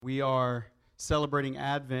We are celebrating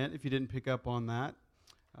Advent, if you didn't pick up on that.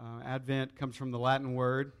 Advent comes from the Latin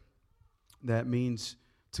word that means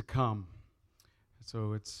to come.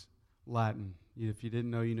 So it's Latin. If you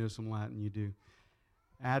didn't know, you know some Latin, you do.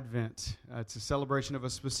 Advent, it's a celebration of a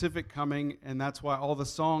specific coming, and that's why all the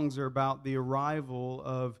songs are about the arrival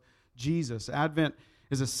of Jesus. Advent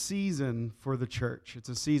is a season for the church. It's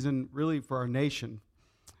a season really for our nation,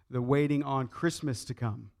 the waiting on Christmas to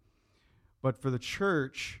come. But for the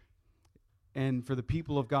church and for the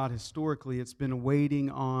people of God historically, it's been waiting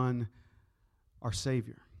on our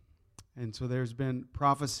Savior. And so there's been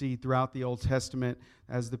prophecy throughout the Old Testament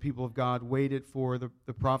as the people of God waited for the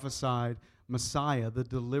prophesied Messiah, the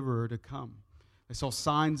deliverer, to come. They saw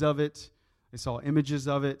signs of it. They saw images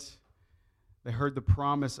of it. They heard the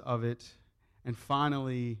promise of it. And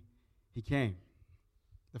finally, he came.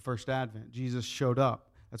 The first Advent. Jesus showed up.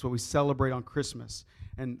 That's what we celebrate on Christmas.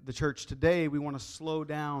 And the church today, we want to slow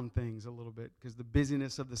down things a little bit because the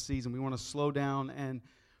busyness of the season. We want to slow down and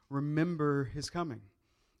remember his coming.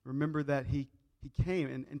 Remember that he came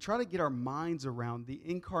and try to get our minds around the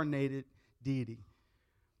incarnated deity.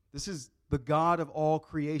 This is the God of all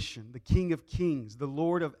creation, the King of kings, the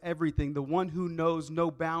Lord of everything, the one who knows no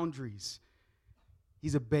boundaries.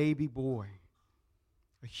 He's a baby boy,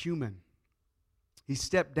 a human. He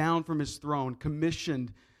stepped down from his throne,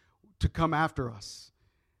 commissioned to come after us,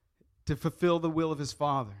 to fulfill the will of his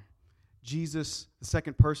Father. Jesus, the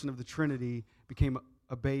second person of the Trinity, became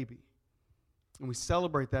a baby. And we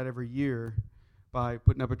celebrate that every year by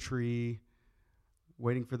putting up a tree,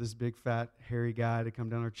 waiting for this big, fat, hairy guy to come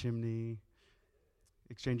down our chimney,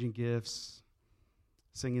 exchanging gifts,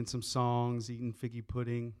 singing some songs, eating figgy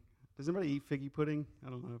pudding. Does anybody eat figgy pudding? I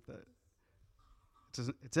don't know if that...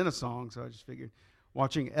 It's in a song, so I just figured.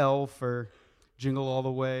 Watching Elf or Jingle All the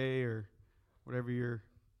Way or whatever your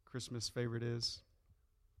Christmas favorite is.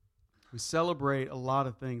 We celebrate a lot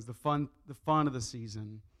of things, the fun of the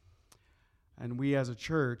season. And we as a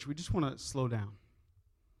church, we just want to slow down.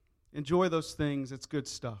 Enjoy those things. It's good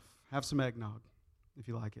stuff. Have some eggnog if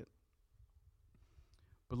you like it.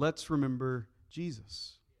 But let's remember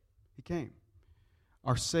Jesus. He came.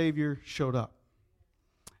 Our Savior showed up.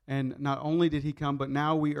 And not only did he come, but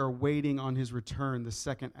now we are waiting on his return, the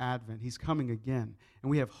second Advent. He's coming again.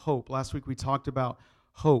 And we have hope. Last week we talked about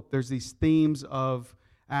hope. There's these themes of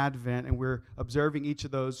Advent, and we're observing each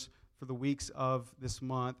of those for the weeks of this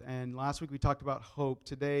month. And last week we talked about hope.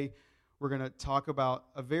 Today we're going to talk about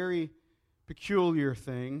a very peculiar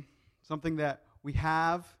thing, something that we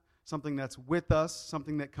have, something that's with us,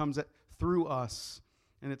 something that comes through us.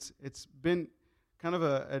 And it's been kind of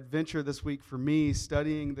an adventure this week for me,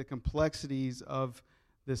 studying the complexities of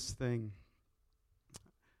this thing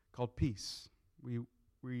called peace.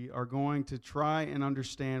 We are going to try and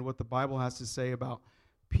understand what the Bible has to say about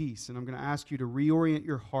peace. And I'm going to ask you to reorient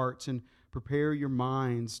your hearts and prepare your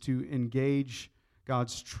minds to engage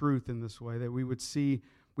God's truth in this way, that we would see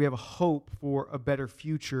we have a hope for a better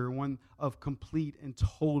future, one of complete and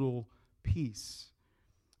total peace.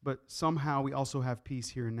 But somehow we also have peace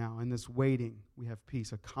here and now. In this waiting, we have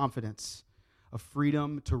peace, a confidence, a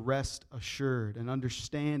freedom to rest assured, an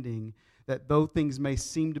understanding that though things may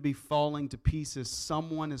seem to be falling to pieces,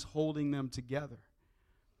 someone is holding them together.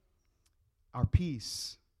 Our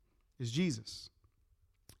peace is Jesus.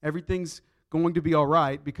 Everything's going to be all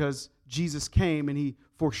right because Jesus came and he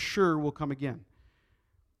for sure will come again.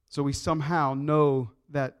 So we somehow know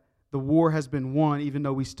that the war has been won even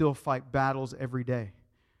though we still fight battles every day.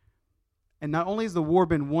 And not only has the war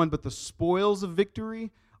been won, but the spoils of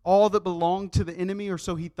victory, all that belonged to the enemy, or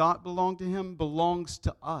so he thought belonged to him, belongs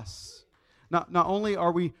to us. Not only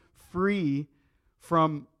are we free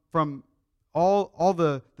from all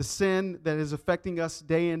the sin that is affecting us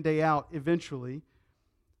day in, day out, eventually,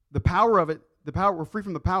 we're free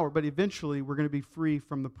from the power, but eventually we're going to be free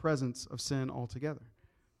from the presence of sin altogether.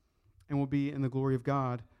 And we'll be in the glory of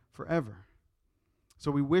God forever. So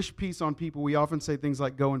we wish peace on people. We often say things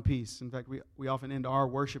like, go in peace. In fact, we often end our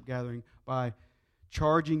worship gathering by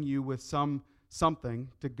charging you with something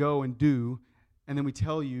to go and do, and then we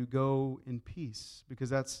tell you, go in peace, because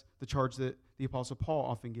that's the charge that the Apostle Paul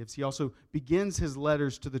often gives. He also begins his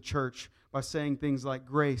letters to the church by saying things like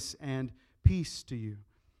grace and peace to you.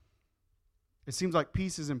 It seems like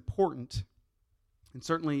peace is important, and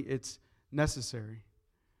certainly it's necessary.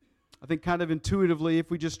 I think kind of intuitively, if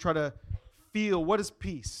we just try to feel what is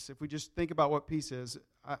peace, if we just think about what peace is,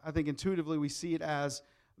 I think intuitively we see it as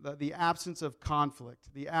the absence of conflict,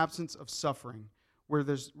 the absence of suffering, where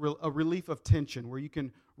there's a relief of tension, where you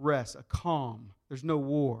can rest, a calm. There's no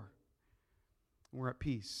war. We're at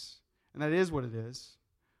peace. And that is what it is.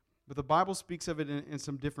 But the Bible speaks of it in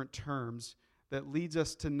some different terms that leads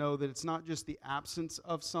us to know that it's not just the absence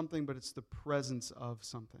of something, but it's the presence of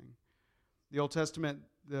something. The Old Testament,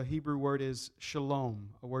 the Hebrew word is shalom,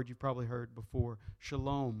 a word you've probably heard before.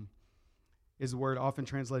 Shalom is a word often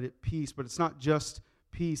translated peace, but it's not just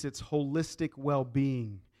peace, it's holistic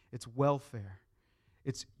well-being, it's welfare.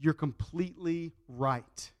 It's you're completely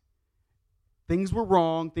right. Things were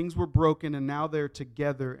wrong, things were broken, and now they're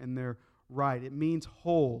together and they're right. It means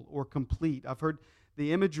whole or complete. I've heard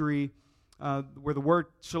the imagery where the word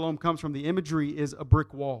shalom comes from. The imagery is a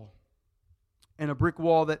brick wall, and a brick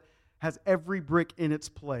wall that has every brick in its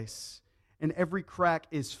place, and every crack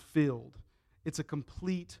is filled. It's a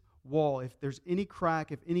complete wall. If there's any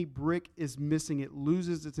crack, if any brick is missing, it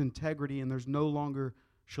loses its integrity, and there's no longer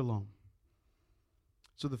shalom.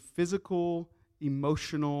 So the physical,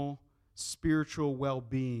 emotional, spiritual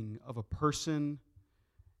well-being of a person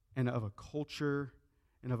and of a culture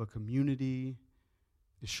and of a community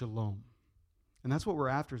is shalom. And that's what we're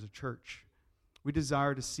after as a church. We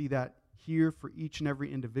desire to see that here for each and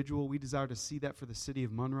every individual. We desire to see that for the city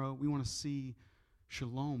of Monroe. We want to see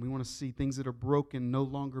shalom. We want to see things that are broken no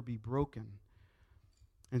longer be broken.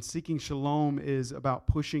 And seeking shalom is about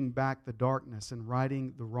pushing back the darkness and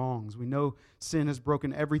righting the wrongs. We know sin has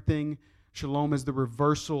broken everything. Shalom is the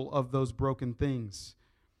reversal of those broken things.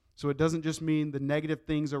 So it doesn't just mean the negative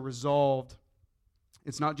things are resolved.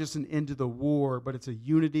 It's not just an end to the war, but it's a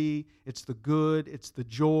unity, it's the good, it's the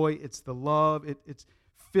joy, it's the love, it's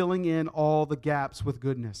filling in all the gaps with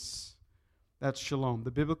goodness. That's shalom.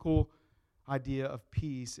 The biblical idea of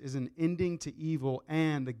peace is an ending to evil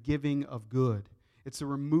and the giving of good. It's the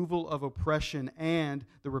removal of oppression and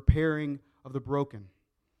the repairing of the broken.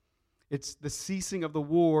 It's the ceasing of the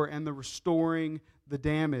war and the restoring the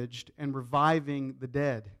damaged and reviving the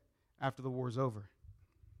dead after the war is over.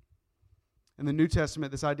 In the New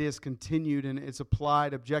Testament, this idea is continued and it's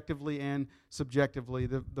applied objectively and subjectively,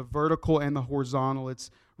 the vertical and the horizontal.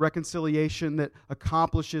 It's reconciliation that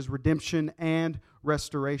accomplishes redemption and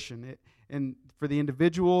restoration. And for the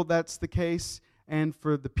individual, that's the case. And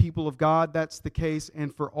for the people of God, that's the case.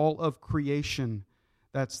 And for all of creation,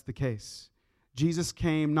 that's the case. Jesus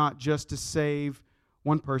came not just to save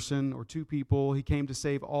one person or two people. He came to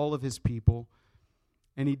save all of his people.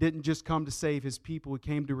 And he didn't just come to save his people. He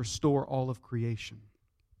came to restore all of creation.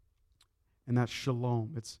 And that's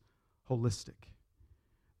shalom. It's holistic.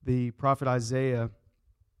 The prophet Isaiah,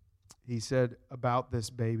 he said about this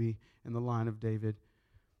baby in the line of David,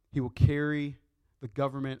 he will carry the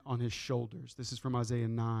government on his shoulders. This is from Isaiah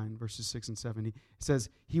 9, verses 6 and 7. It says,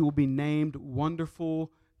 he will be named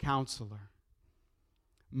Wonderful Counselor,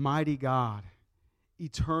 Mighty God,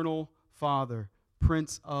 Eternal Father,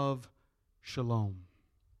 Prince of Shalom.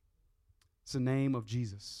 It's the name of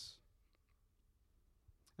Jesus.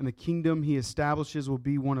 And the kingdom he establishes will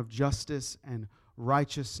be one of justice and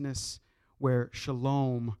righteousness where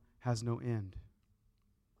shalom has no end.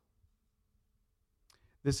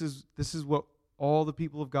 This is what all the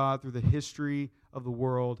people of God through the history of the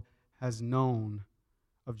world has known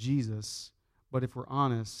of Jesus. But if we're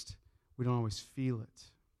honest, we don't always feel it.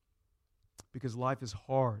 Because life is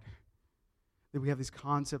hard. That we have these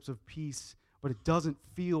concepts of peace, but it doesn't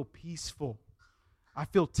feel peaceful. I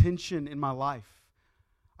feel tension in my life.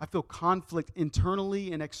 I feel conflict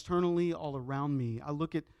internally and externally all around me. I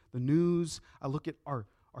look at the news. I look at our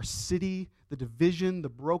city, the division, the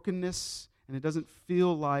brokenness, and it doesn't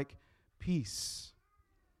feel like peace.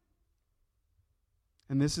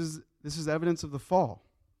 And this is evidence of the fall.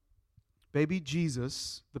 Baby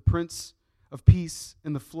Jesus, the Prince of Peace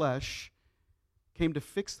in the flesh, came to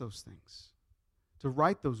fix those things, to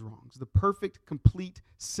right those wrongs. The perfect, complete,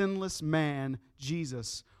 sinless man,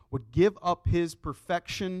 Jesus, would give up his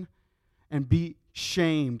perfection and be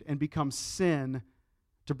shamed and become sin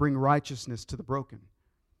to bring righteousness to the broken.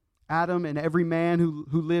 Adam and every man who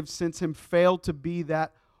lived since him failed to be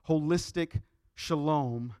that holistic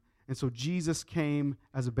shalom, and so Jesus came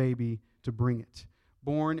as a baby to bring it.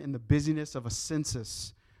 Born in the busyness of a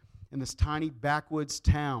census in this tiny backwoods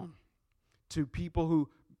town to people who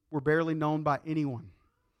were barely known by anyone.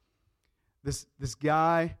 This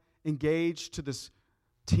guy engaged to this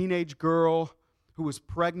teenage girl who was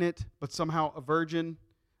pregnant but somehow a virgin.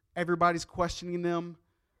 Everybody's questioning them.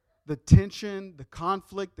 The tension, the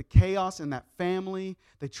conflict, the chaos in that family.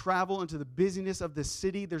 They travel into the busyness of this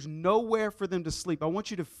city. There's nowhere for them to sleep. I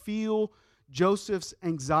want you to feel Joseph's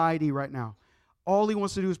anxiety right now. All he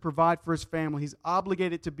wants to do is provide for his family. He's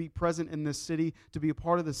obligated to be present in this city, to be a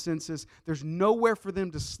part of the census. There's nowhere for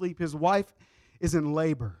them to sleep. His wife is in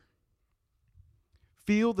labor.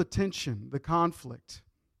 Feel the tension, the conflict.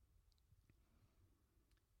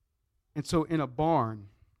 And so in a barn,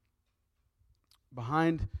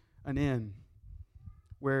 behind an inn,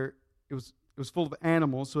 where it was full of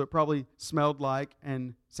animals, so it probably smelled like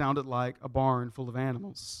and sounded like a barn full of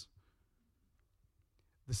animals.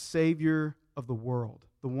 The Savior of the world,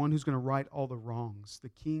 the one who's going to right all the wrongs, the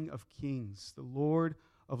King of kings, the Lord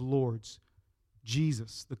of lords,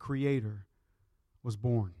 Jesus, the Creator, was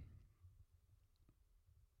born.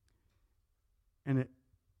 And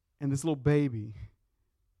this little baby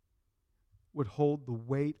would hold the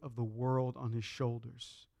weight of the world on his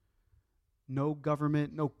shoulders. No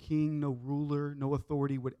government, no king, no ruler, no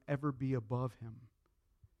authority would ever be above him.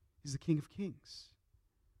 He's the King of kings.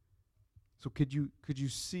 So could you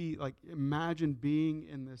see, like, imagine being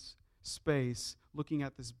in this space, looking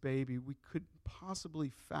at this baby. We couldn't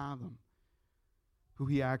possibly fathom who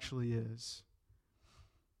he actually is.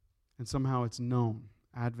 And somehow it's known.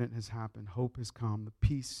 Advent has happened. Hope has come. The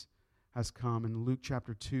peace has come. And Luke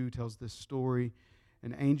chapter 2 tells this story.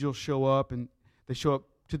 And angels show up, and they show up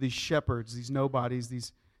to these shepherds, these nobodies,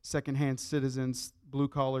 these secondhand citizens,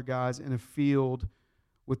 blue-collar guys in a field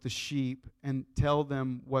with the sheep, and tell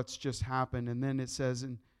them what's just happened. And then it says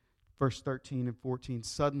in verse 13 and 14,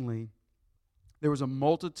 suddenly there was a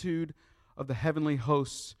multitude of the heavenly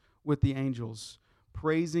hosts with the angels,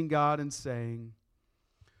 praising God and saying,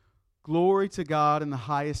 "Glory to God in the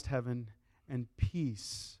highest heaven, and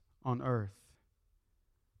peace on earth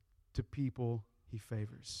to people he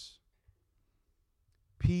favors."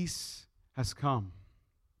 Peace has come.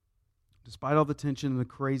 Despite all the tension and the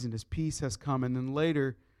craziness, peace has come. And then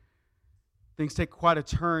later, things take quite a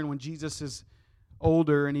turn when Jesus is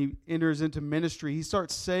older and he enters into ministry. He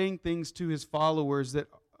starts saying things to his followers that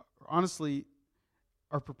honestly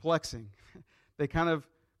are perplexing. They kind of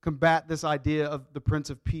combat this idea of the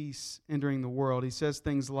Prince of Peace entering the world. He says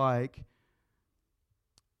things like,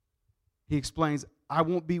 he explains, I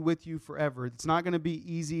won't be with you forever. It's not going to be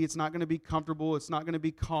easy. It's not going to be comfortable. It's not going to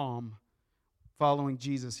be calm following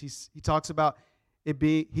Jesus. He talks about it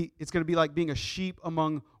being, it's going to be like being a sheep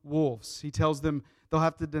among wolves. He tells them they'll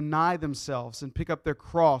have to deny themselves and pick up their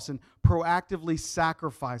cross and proactively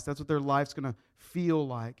sacrifice. That's what their life's going to feel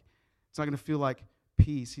like. It's not going to feel like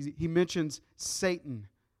peace. He mentions Satan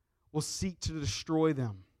will seek to destroy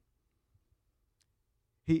them.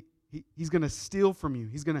 He's going to steal from you.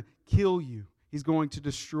 He's going to kill you. He's going to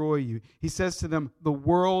destroy you. He says to them, the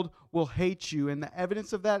world will hate you. And the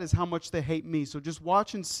evidence of that is how much they hate me. So just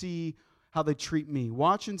watch and see how they treat me.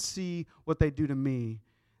 Watch and see what they do to me.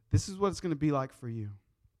 This is what it's going to be like for you.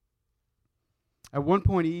 At one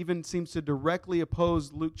point, he even seems to directly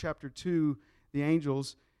oppose Luke chapter 2, the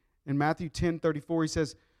angels. In Matthew 10:34, he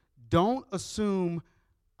says, don't assume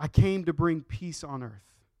I came to bring peace on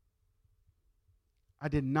earth. I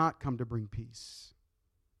did not come to bring peace,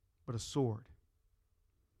 but a sword.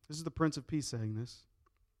 This is the Prince of Peace saying this.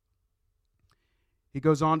 He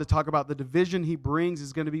goes on to talk about the division he brings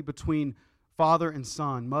is going to be between father and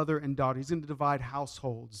son, mother and daughter. He's going to divide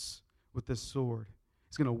households with this sword.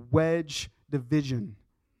 He's going to wedge division.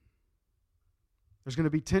 There's going to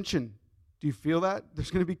be tension. Do you feel that?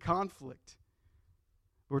 There's going to be conflict.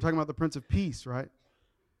 We're talking about the Prince of Peace, right?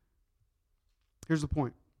 Here's the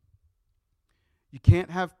point. You can't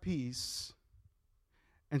have peace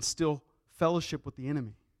and still fellowship with the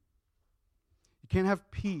enemy. You can't have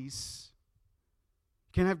peace,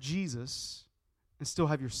 you can't have Jesus and still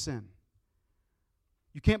have your sin.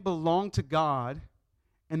 You can't belong to God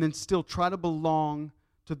and then still try to belong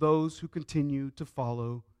to those who continue to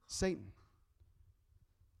follow Satan.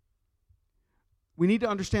 We need to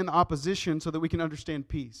understand the opposition so that we can understand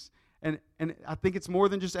peace. And I think it's more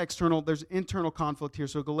than just external. There's internal conflict here.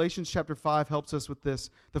 So Galatians chapter 5 helps us with this.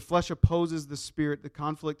 The flesh opposes the spirit. The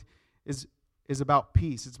conflict is about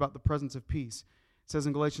peace. It's about the presence of peace. It says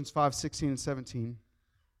in Galatians 5:16 and 17,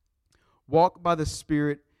 walk by the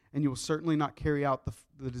Spirit, and you will certainly not carry out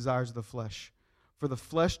the desires of the flesh. For the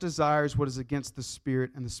flesh desires what is against the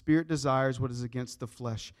Spirit, and the Spirit desires what is against the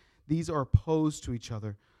flesh. These are opposed to each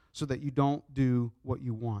other, so that you don't do what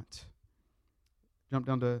you want. Jump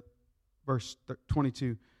down to verse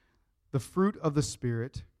 22. The fruit of the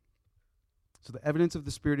Spirit, so the evidence of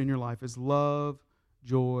the Spirit in your life is love,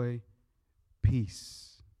 joy,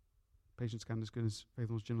 peace, patience, kindness, goodness,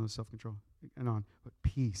 faithfulness, gentleness, self-control, and on. But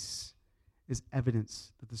peace is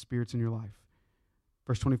evidence that the Spirit's in your life.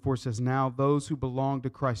 Verse 24 says, now those who belong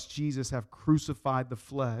to Christ Jesus have crucified the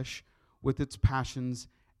flesh with its passions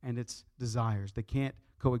and its desires. They can't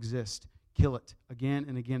coexist. Kill it again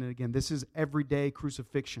and again and again. This is everyday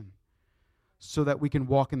crucifixion so that we can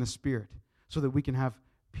walk in the Spirit, so that we can have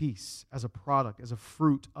peace as a product, as a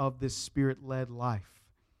fruit of this Spirit-led life.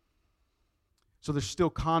 So there's still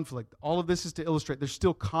conflict. All of this is to illustrate there's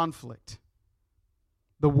still conflict.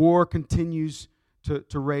 The war continues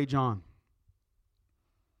to rage on.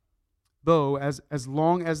 Though, as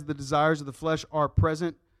long as the desires of the flesh are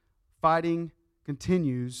present, fighting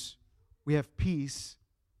continues. We have peace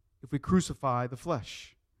if we crucify the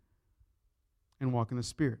flesh and walk in the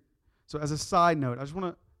Spirit. So as a side note,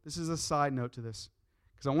 this is a side note to this,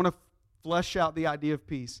 because I want to flesh out the idea of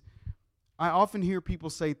peace. I often hear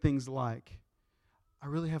people say things like, I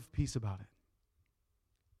really have peace about it.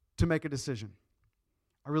 To make a decision.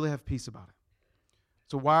 I really have peace about it.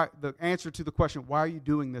 So the answer to the question, why are you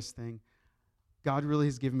doing this thing? God really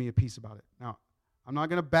has given me a peace about it. Now, I'm not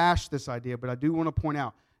going to bash this idea, but I do want to point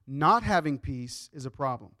out, not having peace is a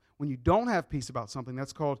problem. When you don't have peace about something,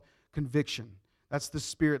 that's called conviction. That's the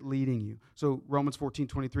Spirit leading you. So Romans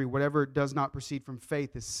 14:23, whatever does not proceed from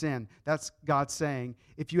faith is sin. That's God saying,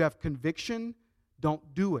 if you have conviction,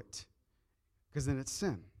 don't do it, because then it's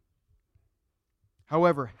sin.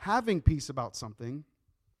 However, having peace about something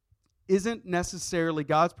isn't necessarily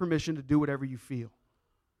God's permission to do whatever you feel.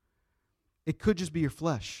 It could just be your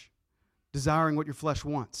flesh, desiring what your flesh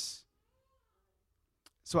wants.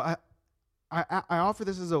 So I offer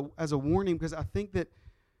this as a warning, because I think that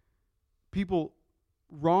people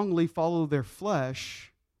wrongly follow their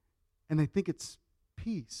flesh and they think it's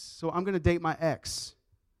peace. So I'm going to date my ex.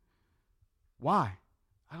 Why?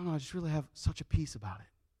 I don't know. I just really have such a peace about it.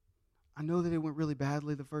 I know that it went really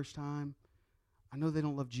badly the first time. I know they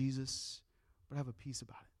don't love Jesus, but I have a peace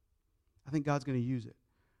about it. I think God's going to use it.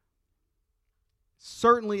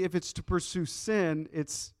 Certainly, if it's to pursue sin,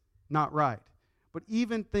 it's not right. But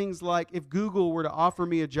even things like if Google were to offer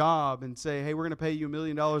me a job and say, hey, we're going to pay you $1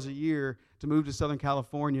 million a year to move to Southern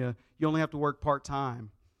California, you only have to work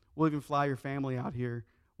part-time. We'll even fly your family out here.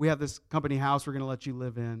 We have this company house we're going to let you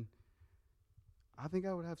live in. I think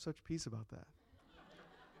I would have such peace about that.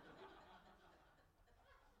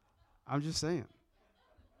 I'm just saying.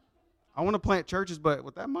 I want to plant churches, but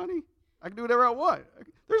with that money, I can do whatever I want.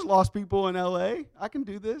 There's lost people in L.A. I can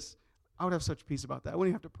do this. I would have such peace about that. I wouldn't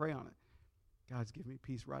even have to pray on it. God's given me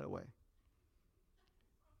peace right away.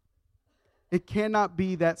 It cannot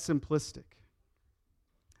be that simplistic.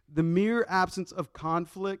 The mere absence of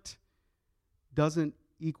conflict doesn't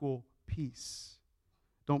equal peace.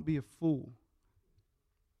 Don't be a fool.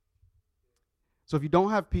 So if you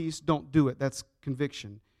don't have peace, don't do it. That's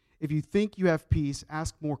conviction. If you think you have peace,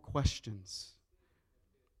 ask more questions.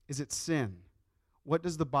 Is it sin? What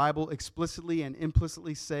does the Bible explicitly and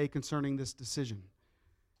implicitly say concerning this decision?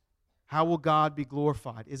 How will God be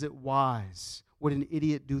glorified? Is it wise? Would an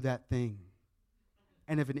idiot do that thing?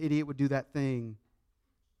 And if an idiot would do that thing,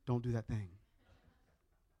 don't do that thing.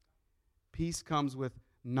 Peace comes with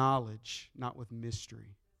knowledge, not with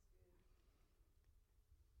mystery.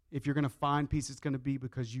 If you're going to find peace, it's going to be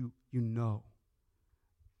because you know.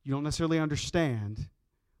 You don't necessarily understand,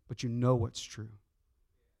 but you know what's true.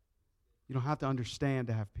 You don't have to understand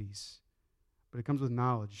to have peace, but it comes with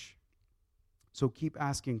knowledge. So keep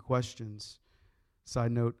asking questions.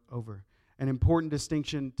 Side note over. An important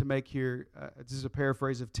distinction to make here, this is a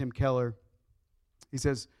paraphrase of Tim Keller. He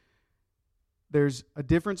says, there's a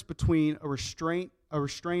difference between a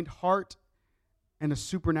restrained heart and a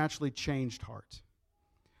supernaturally changed heart.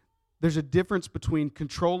 There's a difference between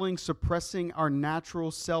controlling, suppressing our natural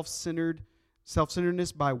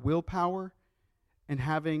self-centeredness by willpower and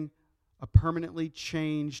having a permanently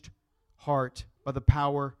changed heart by the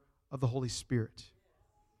power of the Holy Spirit.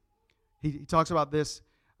 He talks about this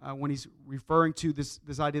when he's referring to this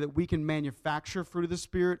idea that we can manufacture fruit of the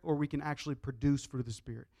Spirit or we can actually produce fruit of the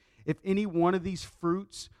Spirit. If any one of these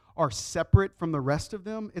fruits are separate from the rest of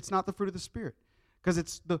them, it's not the fruit of the Spirit, because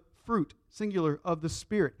it's the fruit, singular, of the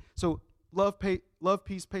Spirit. So love,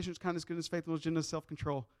 peace, patience, kindness, goodness, faithfulness, gentleness,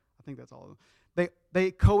 self-control. I think that's all of them.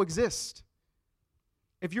 They coexist.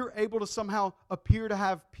 If you're able to somehow appear to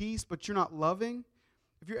have peace, but you're not loving,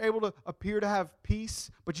 if you're able to appear to have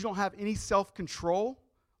peace, but you don't have any self-control,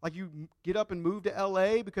 like you get up and move to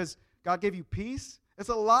L.A. because God gave you peace, it's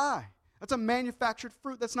a lie. That's a manufactured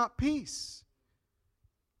fruit. That's not peace.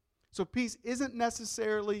 So peace isn't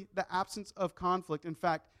necessarily the absence of conflict. In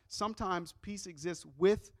fact, sometimes peace exists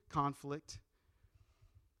with conflict,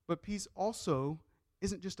 but peace also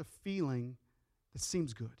isn't just a feeling that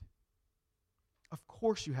seems good. Of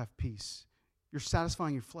course you have peace. You're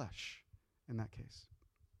satisfying your flesh in that case.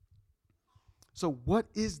 So what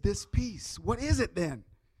is this peace? What is it then?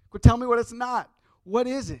 Quit telling me what it's not. What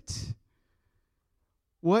is it?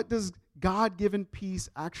 What does God-given peace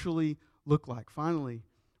actually look like? Finally,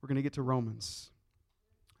 we're going to get to Romans.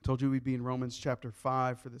 I told you we'd be in Romans chapter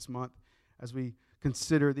 5 for this month as we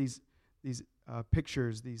consider these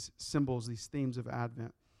pictures, these symbols, these themes of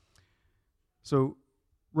Advent. So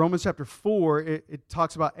Romans chapter 4, it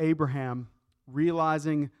talks about Abraham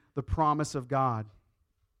realizing the promise of God.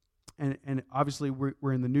 And obviously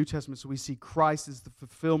we're in the New Testament, so we see Christ as the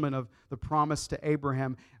fulfillment of the promise to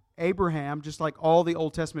Abraham. Abraham, just like all the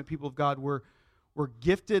Old Testament people of God, were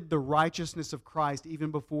gifted the righteousness of Christ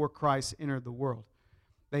even before Christ entered the world.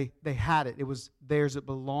 They had it. It was theirs. It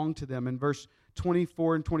belonged to them. In verse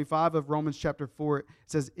 24 and 25 of Romans chapter 4, it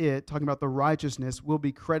says talking about the righteousness, will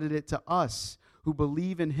be credited to us who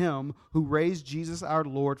believe in him who raised Jesus our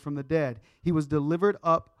Lord from the dead. He was delivered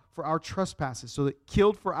up for our trespasses, so that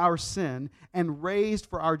killed for our sin and raised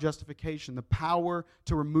for our justification, the power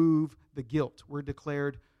to remove the guilt. We're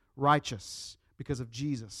declared righteous because of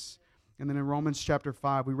Jesus. And then in Romans chapter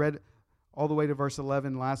 5, we read all the way to verse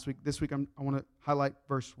 11 last week. This week I want to highlight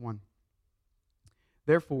verse 1.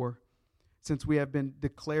 Therefore, since we have been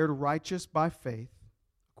declared righteous by faith,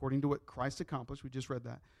 according to what Christ accomplished, we just read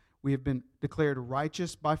that, we have been declared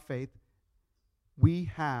righteous by faith.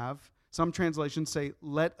 We have, some translations say,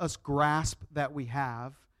 let us grasp that we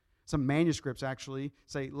have. Some manuscripts actually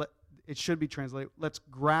say, it should be translated, let's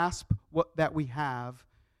grasp that we have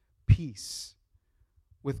peace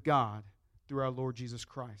with God through our Lord Jesus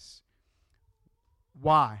Christ.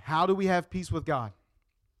 Why? How do we have peace with God?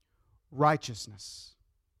 Righteousness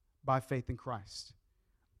by faith in Christ.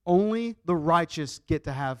 Only the righteous get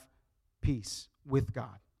to have peace with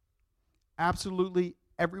God. Absolutely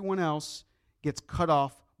everyone else gets cut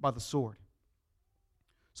off by the sword.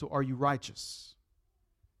 So are you righteous?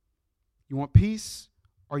 You want peace?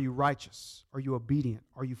 Are you righteous? Are you obedient?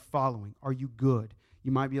 Are you following? Are you good?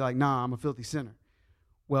 You might be like, nah, I'm a filthy sinner.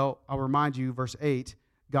 Well, I'll remind you, verse 8,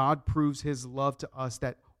 God proves his love to us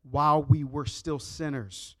that while we were still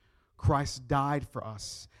sinners, Christ died for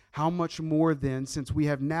us. How much more then, since we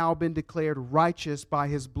have now been declared righteous by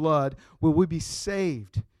his blood, will we be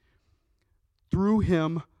saved through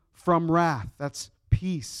him from wrath? That's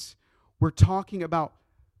peace. We're talking about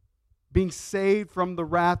being saved from the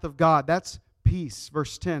wrath of God. That's peace.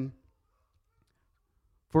 Verse 10.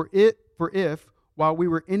 For if, while we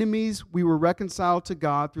were enemies, we were reconciled to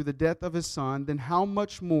God through the death of his Son, then how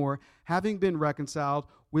much more, having been reconciled,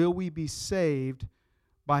 will we be saved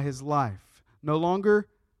by his life? No longer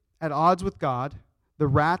at odds with God, the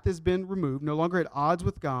wrath has been removed. No longer at odds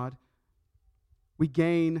with God, we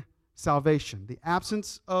gain salvation. The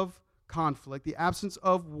absence of conflict, the absence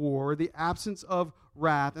of war, the absence of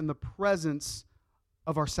wrath, and the presence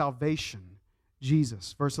of our salvation,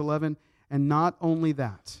 Jesus. Verse 11, and not only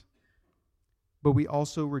that, but we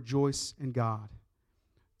also rejoice in God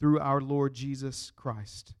through our Lord Jesus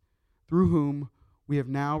Christ, through whom we have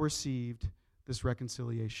now received this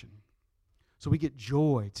reconciliation. So we get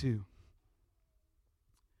joy too.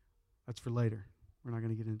 That's for later. We're not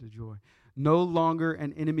going to get into joy. No longer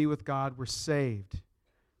an enemy with God, we're saved,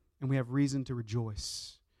 and we have reason to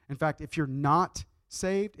rejoice. In fact, if you're not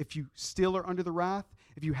saved, if you still are under the wrath,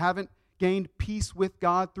 if you haven't gained peace with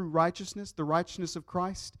God through righteousness, the righteousness of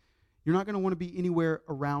Christ, you're not going to want to be anywhere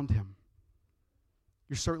around him.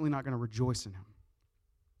 You're certainly not going to rejoice in him.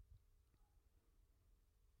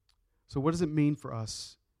 So what does it mean for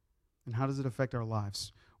us, and how does it affect our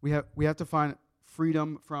lives? We have to find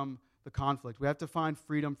freedom from the conflict. We have to find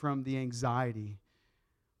freedom from the anxiety.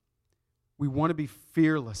 We want to be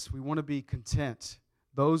fearless. We want to be content.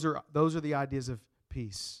 Those are the ideas of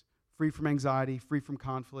peace. Free from anxiety, free from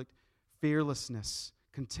conflict, fearlessness,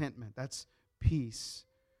 contentment. That's peace.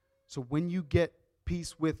 So when you get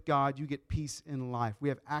peace with God, you get peace in life. We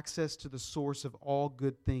have access to the source of all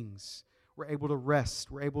good things. We're able to rest.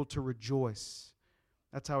 We're able to rejoice.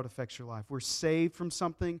 That's how it affects your life. We're saved from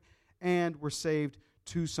something, and we're saved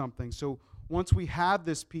to something. So once we have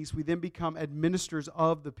this peace, we then become administrators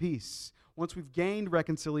of the peace. Once we've gained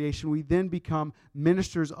reconciliation, we then become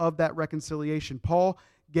ministers of that reconciliation. Paul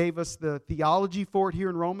gave us the theology for it here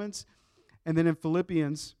in Romans, and then in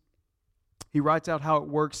Philippians, he writes out how it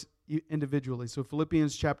works individually. So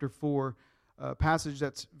Philippians chapter 4, a passage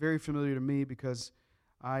that's very familiar to me because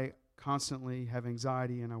I constantly have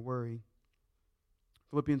anxiety and I worry.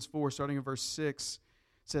 Philippians 4, starting in verse 6,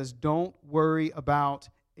 says, don't worry about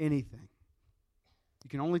anything. You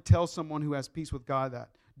can only tell someone who has peace with God that.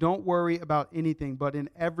 Don't worry about anything, but in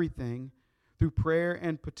everything, through prayer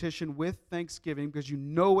and petition with thanksgiving, because you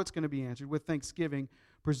know what's going to be answered, with thanksgiving,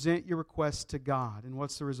 present your requests to God. And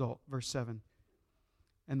what's the result? Verse 7.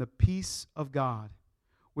 And the peace of God,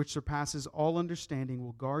 which surpasses all understanding,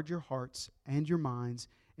 will guard your hearts and your minds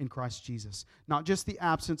in Christ Jesus. Not just the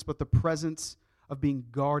absence, but the presence of being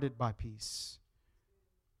guarded by peace.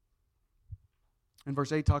 And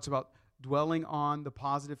verse 8 talks about dwelling on the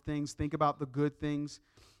positive things. Think about the good things.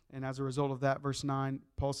 And as a result of that, verse 9,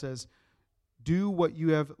 Paul says, do what you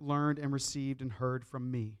have learned and received and heard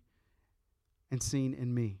from me and seen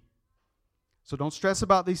in me. So don't stress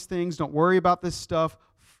about these things. Don't worry about this stuff.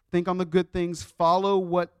 Think on the good things. Follow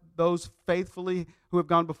what those faithfully who have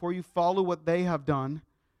gone before you, follow what they have done.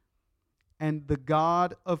 And the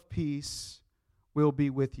God of peace will be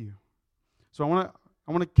with you. So I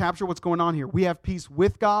want to capture what's going on here. We have peace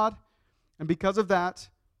with God, and because of that,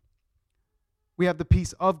 we have the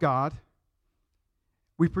peace of God.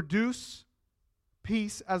 We produce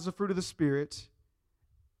peace as the fruit of the Spirit,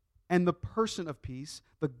 and the person of peace,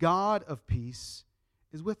 the God of peace,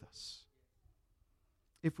 is with us.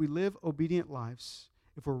 If we live obedient lives,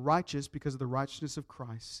 if we're righteous because of the righteousness of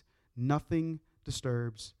Christ, nothing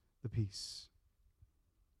disturbs the peace.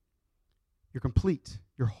 You're complete.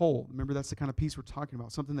 You're whole. Remember, that's the kind of peace we're talking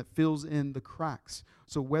about, something that fills in the cracks.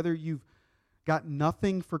 So whether you've got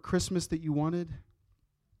nothing for Christmas that you wanted,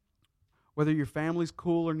 whether your family's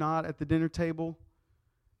cool or not at the dinner table,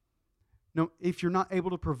 no, if you're not able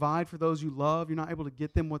to provide for those you love, you're not able to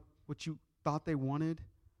get them what you thought they wanted,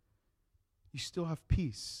 you still have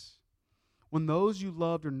peace. When those you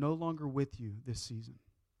loved are no longer with you this season,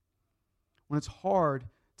 when it's hard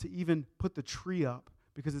to even put the tree up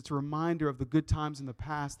because it's a reminder of the good times in the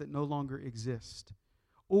past that no longer exist,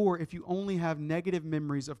 or if you only have negative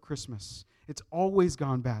memories of Christmas, it's always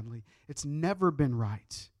gone badly, it's never been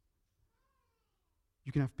right,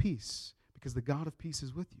 you can have peace because the God of peace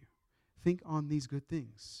is with you. Think on these good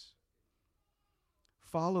things.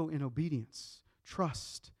 Follow in obedience.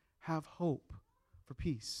 Trust. Have hope for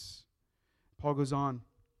peace. Paul goes on,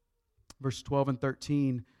 verse 12 and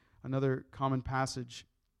 13, another common passage.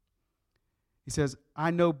 He says,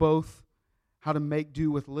 I know both how to make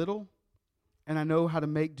do with little, and I know how to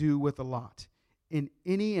make do with a lot. In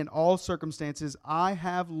any and all circumstances, I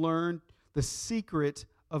have learned the secret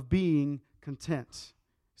of being content.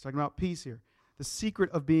 He's talking about peace here. The secret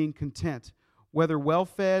of being content, whether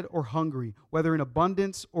well-fed or hungry, whether in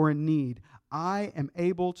abundance or in need, I am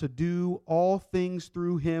able to do all things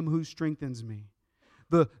through him who strengthens me.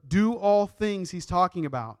 The do all things he's talking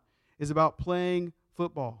about is about playing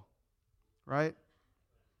football, right?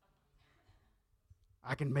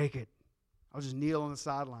 I can make it. I'll just kneel on the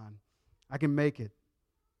sideline. I can make it.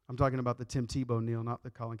 I'm talking about the Tim Tebow kneel, not the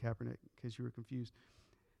Colin Kaepernick, in case you were confused.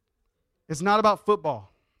 It's not about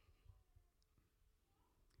football.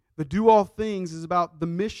 The do all things is about the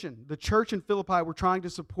mission. The church in Philippi were trying to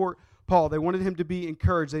support Paul. They wanted him to be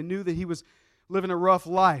encouraged. They knew that he was living a rough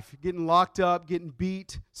life, getting locked up, getting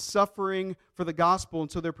beat, suffering for the gospel.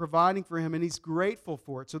 And so they're providing for him, and he's grateful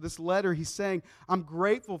for it. So this letter, he's saying, I'm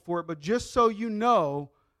grateful for it, but just so you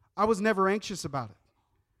know, I was never anxious about it.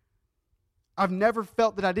 I've never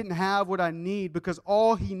felt that I didn't have what I need because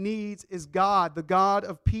all he needs is God, the God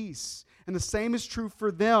of peace. And the same is true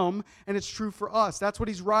for them, and it's true for us. That's what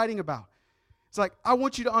he's writing about. It's like, I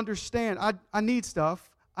want you to understand, I need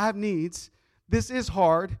stuff. I have needs. This is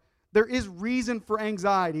hard. There is reason for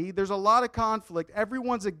anxiety. There's a lot of conflict.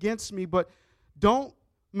 Everyone's against me, but don't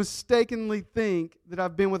mistakenly think that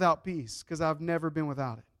I've been without peace, because I've never been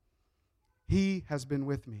without it. He has been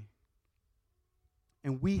with me.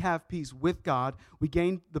 And we have peace with God. We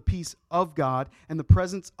gain the peace of God and the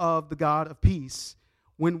presence of the God of peace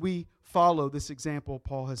when we follow this example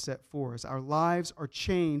Paul has set for us. Our lives are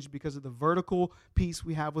changed because of the vertical peace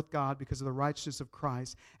we have with God, because of the righteousness of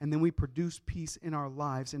Christ. And then we produce peace in our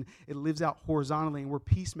lives, and it lives out horizontally, and we're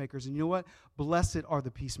peacemakers. And you know what? Blessed are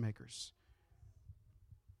the peacemakers.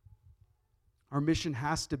 Our mission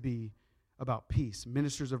has to be about peace,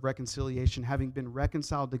 ministers of reconciliation, having been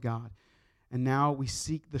reconciled to God. And now we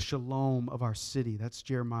seek the shalom of our city. That's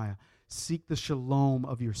Jeremiah. Seek the shalom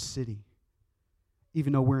of your city,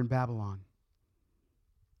 even though we're in Babylon.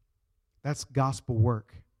 That's gospel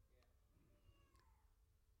work.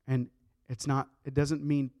 And it doesn't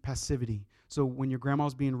mean passivity. So when your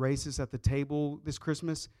grandma's being racist at the table this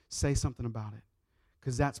Christmas, say something about it,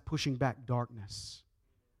 because that's pushing back darkness.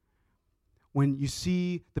 When you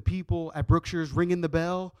see the people at Brookshire's ringing the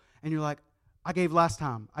bell, and you're like, I gave last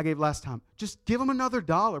time. Just give them another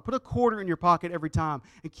 $1. Put a quarter in your pocket every time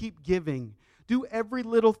and keep giving. Do every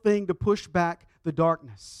little thing to push back the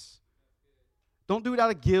darkness. Don't do it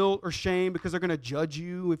out of guilt or shame because they're going to judge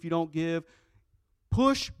you if you don't give.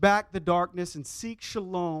 Push back the darkness and seek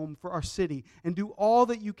shalom for our city, and do all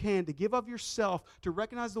that you can to give of yourself, to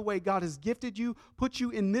recognize the way God has gifted you, put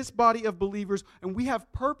you in this body of believers, and we have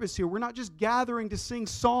purpose here. We're not just gathering to sing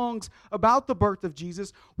songs about the birth of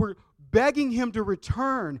Jesus. We're begging him to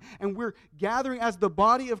return. And we're gathering as the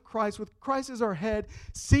body of Christ, with Christ as our head,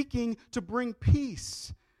 seeking to bring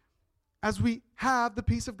peace as we have the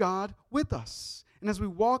peace of God with us. And as we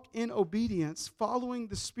walk in obedience, following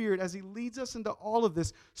the Spirit as he leads us into all of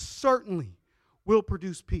this, certainly will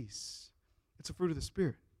produce peace. It's a fruit of the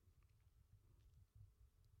Spirit.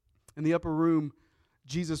 In the upper room,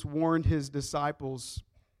 Jesus warned his disciples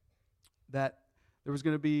that there was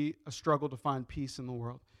going to be a struggle to find peace in the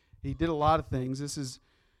world. He did a lot of things. This is,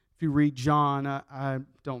 if you read John, I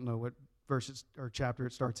don't know what verse or chapter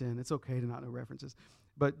it starts in. It's okay to not know references.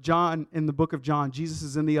 But John, in the book of John, Jesus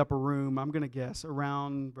is in the upper room, I'm going to guess,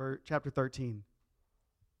 around chapter 13.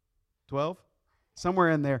 12? Somewhere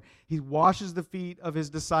in there. He washes the feet of his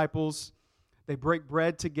disciples. They break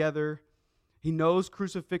bread together. He knows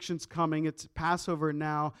crucifixion's coming. It's Passover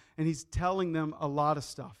now, and he's telling them a lot of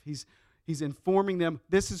stuff. He's informing them,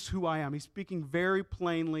 this is who I am. He's speaking very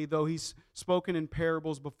plainly, though he's spoken in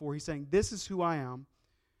parables before. He's saying, this is who I am.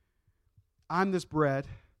 I'm this bread.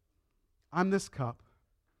 I'm this cup.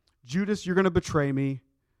 Judas, you're going to betray me.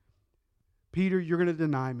 Peter, you're going to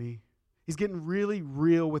deny me. He's getting really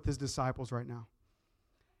real with his disciples right now.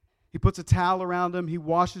 He puts a towel around them. He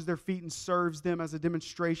washes their feet and serves them as a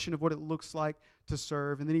demonstration of what it looks like to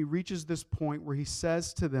serve. And then he reaches this point where he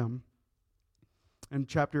says to them, in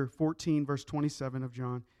chapter 14, verse 27 of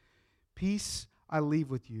John, peace I leave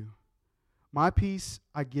with you. My peace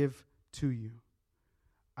I give to you.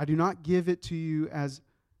 I do not give it to you as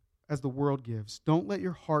the world gives. Don't let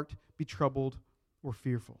your heart be troubled or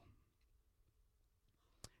fearful.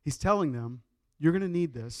 He's telling them, you're going to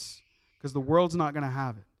need this because the world's not going to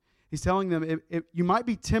have it. He's telling them, you might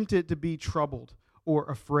be tempted to be troubled or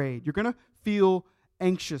afraid. You're going to feel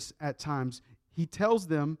anxious at times. He tells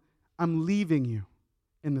them, I'm leaving you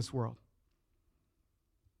in this world.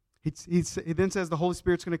 He then says the Holy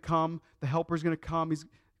Spirit's going to come. The Helper's going to come. He's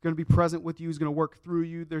going to be present with you. He's going to work through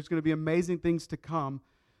you. There's going to be amazing things to come.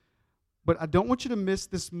 But I don't want you to miss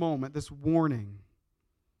this moment, this warning.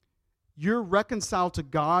 You're reconciled to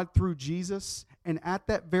God through Jesus, and at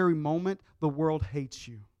that very moment, the world hates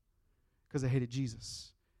you because they hated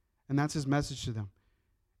Jesus. And that's his message to them.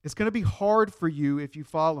 It's going to be hard for you if you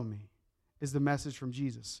follow me, is the message from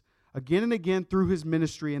Jesus. Again and again through his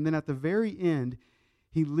ministry, and then at the very end,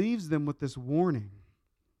 he leaves them with this warning.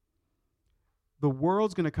 The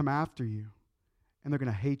world's going to come after you, and they're going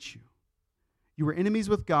to hate you. You were enemies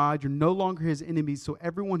with God. You're no longer his enemies, so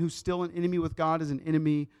everyone who's still an enemy with God is an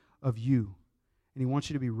enemy of you, and he wants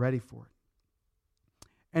you to be ready for it.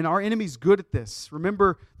 And our enemy's good at this.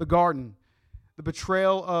 Remember the garden, the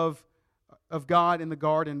betrayal of God in the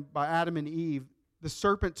garden by Adam and Eve. The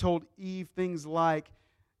serpent told Eve things like,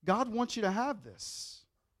 God wants you to have this,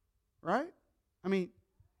 right? I mean,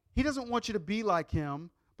 he doesn't want you to be like him,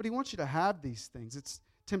 but he wants you to have these things. It's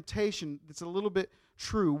temptation that's a little bit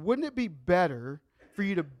true. Wouldn't it be better for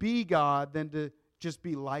you to be God than to just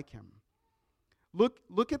be like him?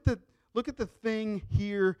 Look at the thing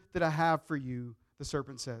here that I have for you, the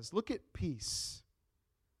serpent says. Look at peace.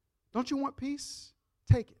 Don't you want peace?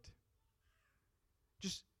 Take it.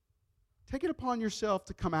 Just take it upon yourself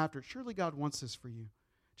to come after it. Surely God wants this for you.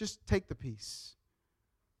 Just take the peace.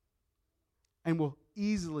 And we'll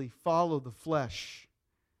easily follow the flesh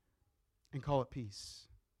and call it peace.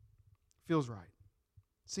 Feels right.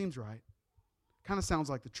 Seems right. Kind of sounds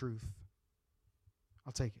like the truth.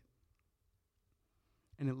 I'll take it.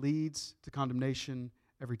 And it leads to condemnation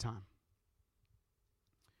every time.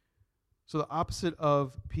 So the opposite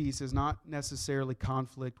of peace is not necessarily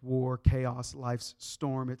conflict, war, chaos, life's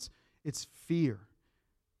storm. It's fear.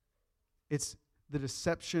 It's the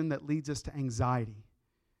deception that leads us to anxiety.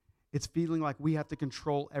 It's feeling like we have to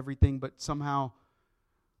control everything, but somehow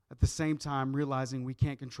at the same time realizing we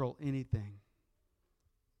can't control anything.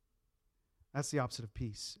 That's the opposite of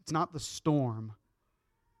peace. It's not the storm.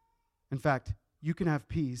 In fact, you can have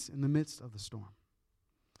peace in the midst of the storm.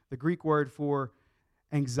 The Greek word for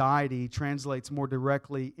anxiety translates more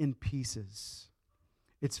directly in pieces.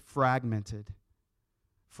 It's fragmented.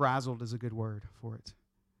 Frazzled is a good word for it.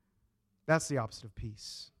 That's the opposite of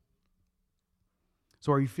peace.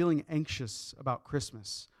 So are you feeling anxious about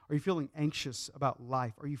Christmas? Are you feeling anxious about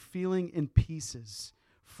life? Are you feeling in pieces,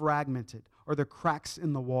 fragmented? Are there cracks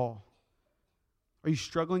in the wall? Are you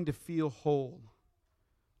struggling to feel whole?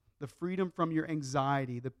 The freedom from your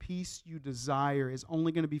anxiety, the peace you desire is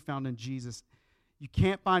only going to be found in Jesus. You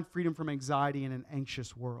can't find freedom from anxiety in an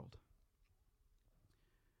anxious world.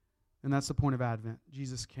 And that's the point of Advent.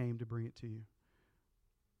 Jesus came to bring it to you.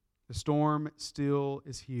 The storm still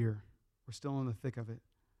is here. We're still in the thick of it.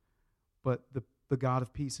 But the God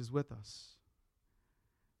of peace is with us.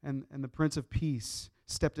 and the Prince of Peace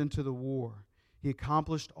stepped into the war. He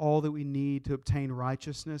accomplished all that we need to obtain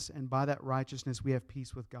righteousness, and by that righteousness we have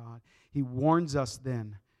peace with God. He warns us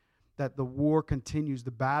then that the war continues. The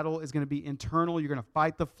battle is going to be internal. You're going to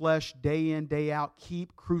fight the flesh day in, day out.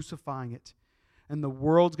 Keep crucifying it. And the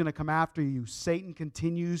world's going to come after you. Satan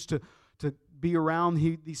continues to be around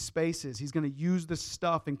these spaces. He's going to use this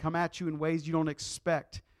stuff and come at you in ways you don't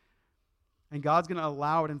expect. And God's going to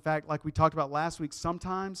allow it. In fact, like we talked about last week,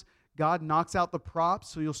 sometimes God knocks out the props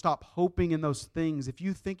so you'll stop hoping in those things. If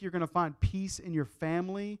you think you're going to find peace in your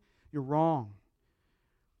family, you're wrong.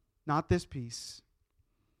 Not this peace.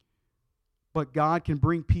 But God can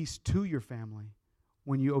bring peace to your family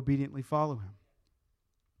when you obediently follow Him.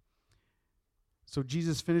 So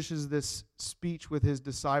Jesus finishes this speech with His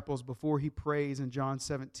disciples before He prays in John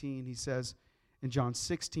 17. He says in John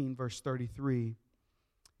 16, verse 33,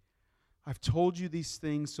 I've told you these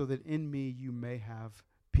things so that in me you may have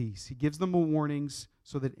peace. He gives them warnings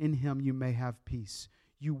so that in Him you may have peace.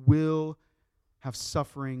 You will have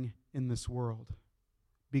suffering in this world.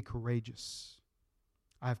 Be courageous.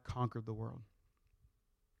 I have conquered the world.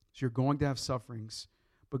 So you're going to have sufferings,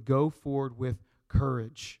 but go forward with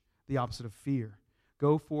courage, the opposite of fear.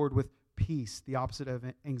 Go forward with peace, the opposite of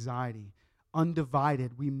anxiety.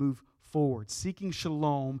 Undivided, we move forward, seeking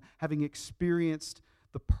shalom, having experienced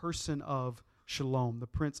the person of Shalom, the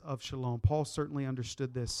Prince of Shalom. Paul certainly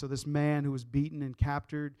understood this. So this man who was beaten and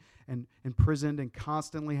captured and imprisoned and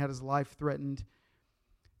constantly had his life threatened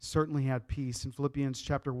certainly had peace. In Philippians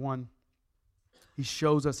chapter 1, he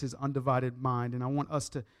shows us his undivided mind, and I want us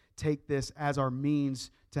to take this as our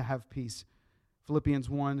means to have peace. Philippians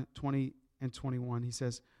 1, 20 and 21, he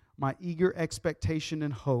says, my eager expectation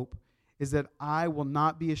and hope is that I will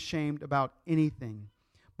not be ashamed about anything,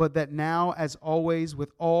 but that now, as always,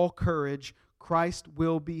 with all courage, Christ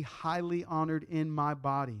will be highly honored in my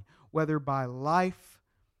body, whether by life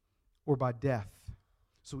or by death.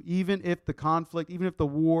 So even if the conflict, even if the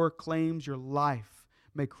war claims your life,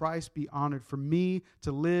 may Christ be honored. For me,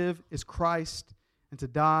 to live is Christ, and to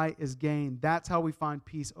die is gain. That's how we find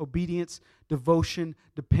peace. Obedience, devotion,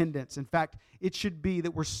 dependence. In fact, it should be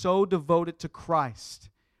that we're so devoted to Christ,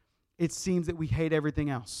 it seems that we hate everything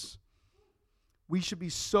else. We should be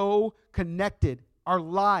so connected. Our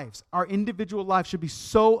lives, our individual lives should be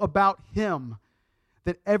so about Him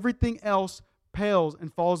that everything else pales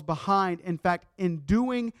and falls behind. In fact, in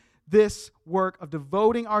doing this work of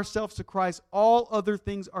devoting ourselves to Christ, all other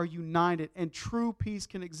things are united, and true peace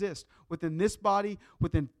can exist within this body,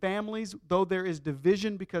 within families. Though there is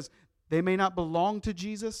division because they may not belong to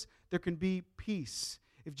Jesus, there can be peace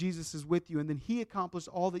if Jesus is with you. And then He accomplished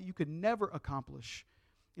all that you could never accomplish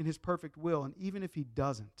in His perfect will. And even if He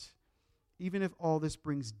doesn't, even if all this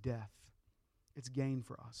brings death, it's gain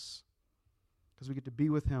for us because we get to be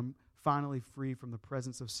with Him, finally free from the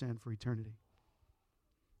presence of sin for eternity.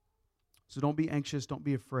 So don't be anxious, don't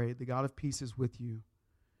be afraid. The God of peace is with you.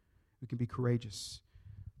 We can be courageous.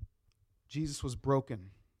 Jesus was broken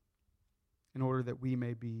in order that we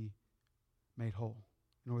may be made whole,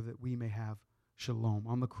 in order that we may have shalom.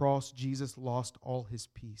 On the cross, Jesus lost all His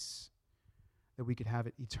peace, that we could have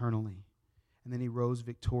it eternally. And then He rose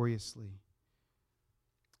victoriously.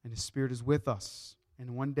 And His Spirit is with us.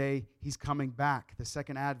 And one day He's coming back, the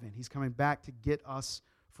second advent. He's coming back to get us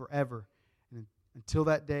forever. And until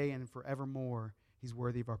that day and forevermore, He's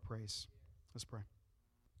worthy of our praise. Let's pray.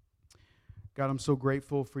 God, I'm so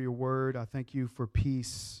grateful for Your word. I thank You for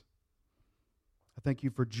peace. I thank You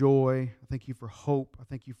for joy. I thank You for hope. I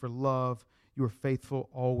thank You for love. You are faithful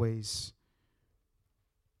always.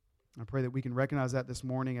 I pray that we can recognize that this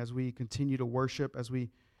morning as we continue to worship, as we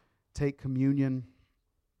take communion.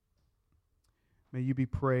 May You be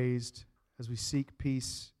praised as we seek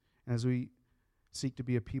peace and as we seek to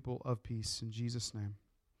be a people of peace. In Jesus' name,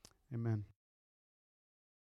 amen.